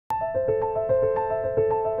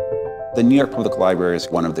The New York Public Library is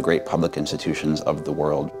one of the great public institutions of the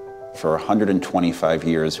world. For 125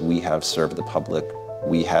 years, we have served the public.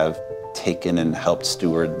 We have taken and helped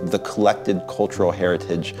steward the collected cultural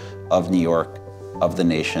heritage of New York, of the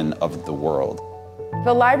nation, of the world.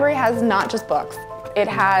 The library has not just books. It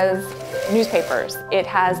has newspapers. It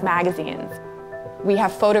has magazines. We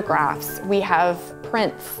have photographs. We have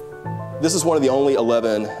prints. This is one of the only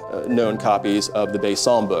 11 known copies of the Bay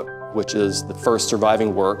Psalm book, which is the first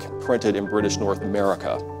surviving work printed in British North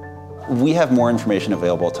America. We have more information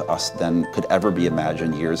available to us than could ever be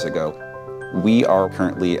imagined years ago. We are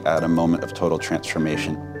currently at a moment of total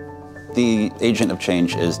transformation. The agent of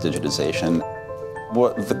change is digitization.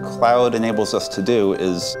 What the cloud enables us to do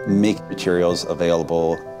is make materials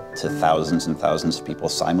available to thousands and thousands of people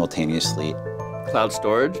simultaneously. Cloud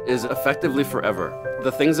storage is effectively forever.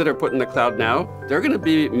 The things that are put in the cloud now, they're going to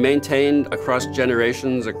be maintained across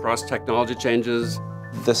generations, across technology changes.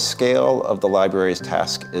 The scale of the library's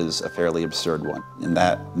task is a fairly absurd one, and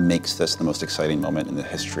that makes this the most exciting moment in the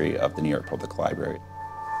history of the New York Public Library.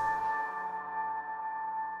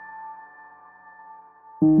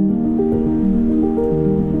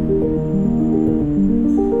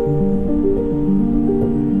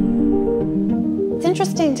 It's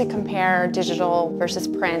interesting to compare digital versus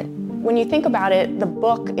print. When you think about it, the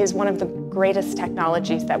book is one of the greatest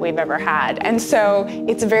technologies that we've ever had. And so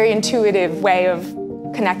it's a very intuitive way of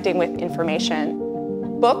connecting with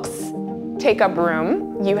information. Books take up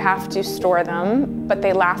room. You have to store them, but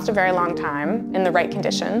they last a very long time in the right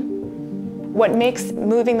condition. What makes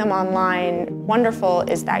moving them online wonderful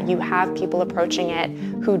is that you have people approaching it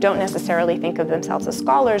who don't necessarily think of themselves as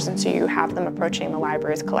scholars, and so you have them approaching the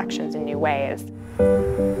library's collections in new ways.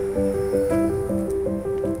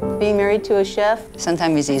 Being married to a chef?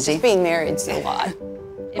 Sometimes it's easy. Being married's a lot.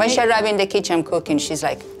 When she arrives in the kitchen, I'm cooking, she's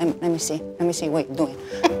like, let me see, what you doing?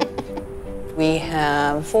 We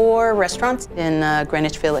have 4 restaurants in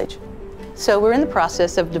Greenwich Village. So we're in the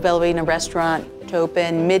process of developing a restaurant to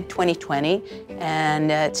open mid-2020,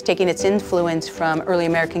 and it's taking its influence from early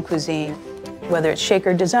American cuisine, whether it's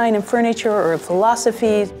shaker design and furniture or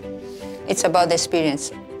philosophies. It's about the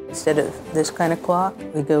experience. Instead of this kind of clock,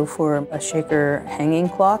 we go for a shaker hanging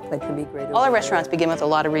clock that could be great. All our restaurants begin with a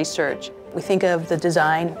lot of research. We think of the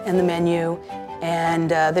design and the menu and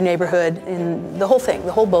the neighborhood and the whole thing,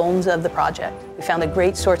 the whole bones of the project. We found a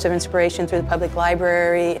great source of inspiration through the public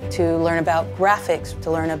library to learn about graphics,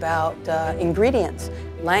 to learn about ingredients,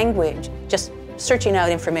 language, just searching out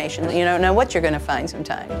information. You don't know what you're going to find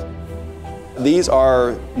sometimes. These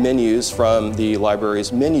are menus from the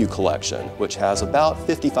library's menu collection, which has about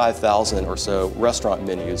 55,000 or so restaurant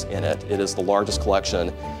menus in it. It is the largest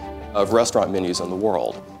collection of restaurant menus in the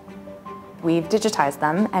world. We've digitized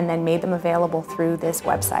them and then made them available through this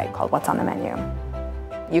website called What's on the Menu.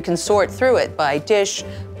 You can sort through it by dish,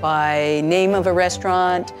 by name of a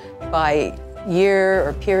restaurant, by year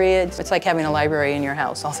or period. It's like having a library in your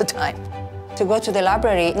house all the time. To go to the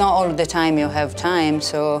library, not all the time you have time,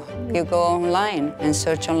 so you go online and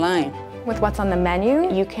search online. With What's on the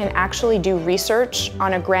Menu, you can actually do research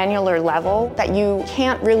on a granular level that you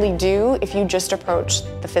can't really do if you just approach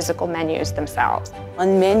the physical menus themselves.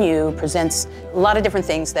 One menu presents a lot of different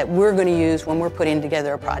things that we're going to use when we're putting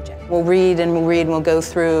together a project. We'll read and we'll go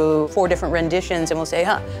through 4 different renditions and we'll say,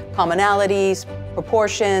 commonalities,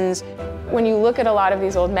 proportions. When you look at a lot of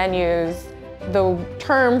these old menus, the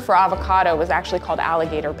term for avocado was actually called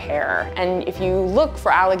alligator pear. And if you look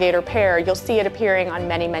for alligator pear, you'll see it appearing on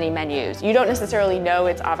many, many menus. You don't necessarily know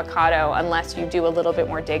it's avocado unless you do a little bit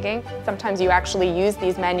more digging. Sometimes you actually use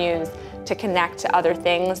these menus to connect to other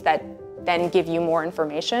things that then give you more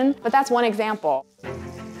information. But that's one example.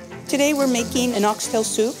 Today we're making an oxtail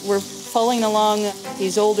soup. We're following along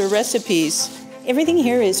these older recipes. Everything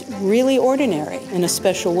here is really ordinary in a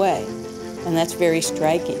special way, and that's very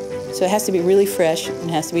striking. So it has to be really fresh and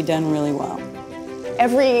it has to be done really well.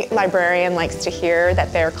 Every librarian likes to hear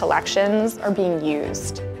that their collections are being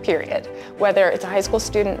used, period. Whether it's a high school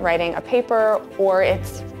student writing a paper or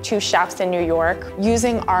it's 2 chefs in New York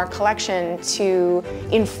using our collection to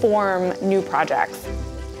inform new projects.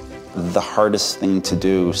 The hardest thing to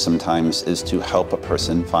do sometimes is to help a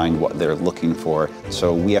person find what they're looking for.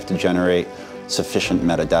 So we have to generate sufficient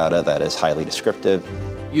metadata that is highly descriptive.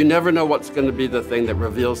 You never know what's going to be the thing that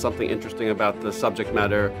reveals something interesting about the subject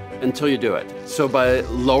matter until you do it. So by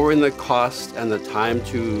lowering the cost and the time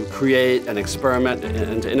to create and experiment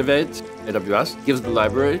and to innovate, AWS gives the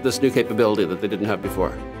library this new capability that they didn't have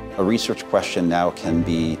before. A research question now can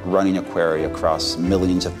be running a query across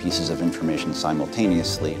millions of pieces of information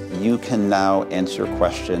simultaneously. You can now answer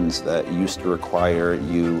questions that used to require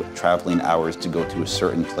you traveling hours to go to a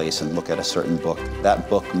certain place and look at a certain book. That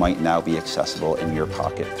book might now be accessible in your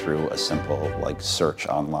pocket through a simple search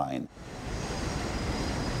online.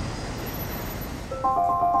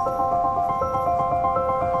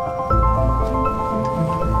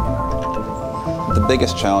 The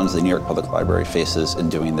biggest challenge the New York Public Library faces in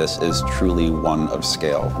doing this is truly one of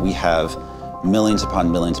scale. We have millions upon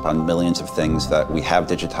millions upon millions of things that we have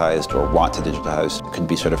digitized or want to digitize. It could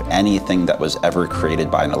be sort of anything that was ever created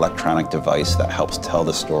by an electronic device that helps tell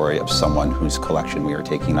the story of someone whose collection we are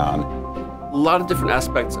taking on. A lot of different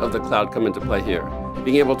aspects of the cloud come into play here.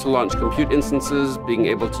 Being able to launch compute instances, being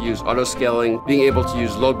able to use auto-scaling, being able to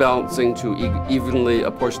use load balancing to evenly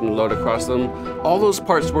apportion the load across them. All those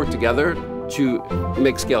parts work together to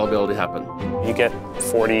make scalability happen. You get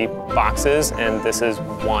 40 boxes, and this is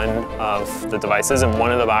one of the devices. And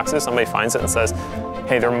one of the boxes, somebody finds it and says,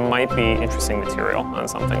 hey, there might be interesting material on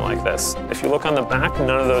something like this. If you look on the back,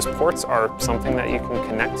 none of those ports are something that you can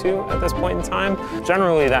connect to at this point in time.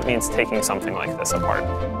 Generally, that means taking something like this apart.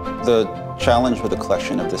 The challenge with a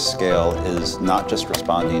collection of this scale is not just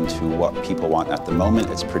responding to what people want at the moment,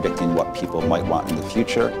 it's predicting what people might want in the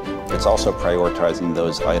future. It's also prioritizing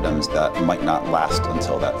those items that might not last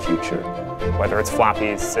until that future. Whether it's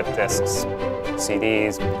floppies, zip disks,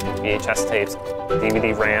 CDs, VHS tapes,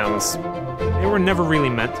 DVD RAMs, they were never really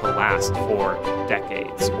meant to last for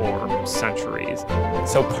decades or centuries.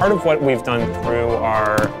 So part of what we've done through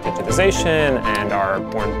our digitization and our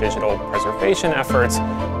born digital preservation efforts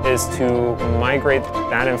is to migrate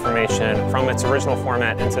that information from its original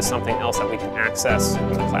format into something else that we can access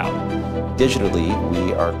in the cloud. Digitally,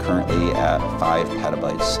 we are currently at 5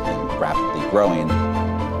 petabytes and rapidly growing.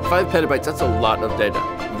 5 petabytes, that's a lot of data.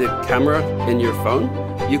 The camera in your phone,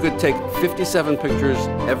 you could take 57 pictures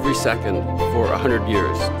every second for 100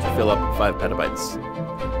 years to fill up 5 petabytes.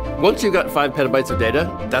 Once you've got 5 petabytes of data,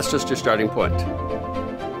 that's just your starting point.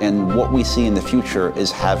 And what we see in the future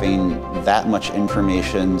is having that much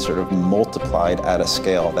information sort of multiplied at a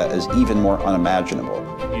scale that is even more unimaginable.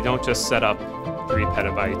 You don't just set up 3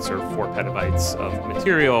 petabytes or 4 petabytes of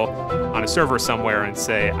material on a server somewhere and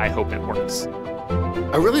say, I hope it works.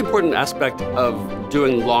 A really important aspect of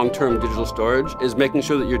doing long-term digital storage is making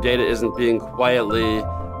sure that your data isn't being quietly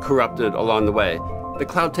corrupted along the way. The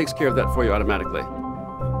cloud takes care of that for you automatically.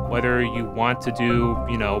 Whether you want to do,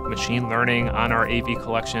 machine learning on our AV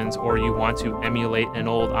collections, or you want to emulate an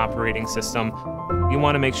old operating system, you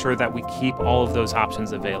want to make sure that we keep all of those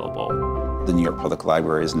options available. The New York Public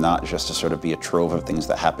Library is not just to sort of be a trove of things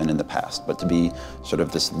that happened in the past, but to be sort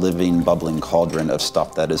of this living, bubbling cauldron of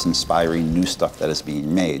stuff that is inspiring new stuff that is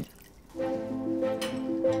being made.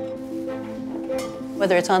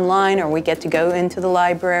 Whether it's online or we get to go into the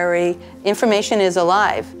library, information is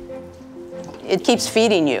alive. It keeps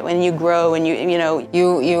feeding you, and you grow, and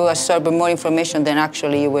You absorb more information than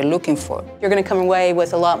actually you were looking for. you're going to come away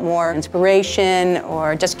with a lot more inspiration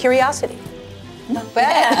or just curiosity. Not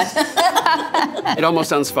bad. It almost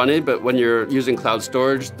sounds funny, but when you're using cloud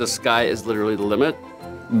storage, the sky is literally the limit.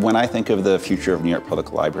 When I think of the future of New York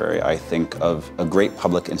Public Library, I think of a great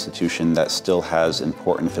public institution that still has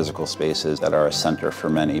important physical spaces that are a center for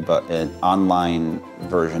many, but an online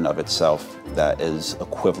version of itself that is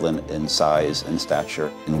equivalent in size and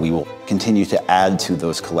stature. And we will continue to add to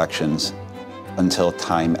those collections until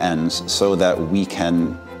time ends so that we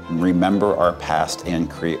can remember our past and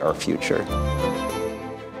create our future.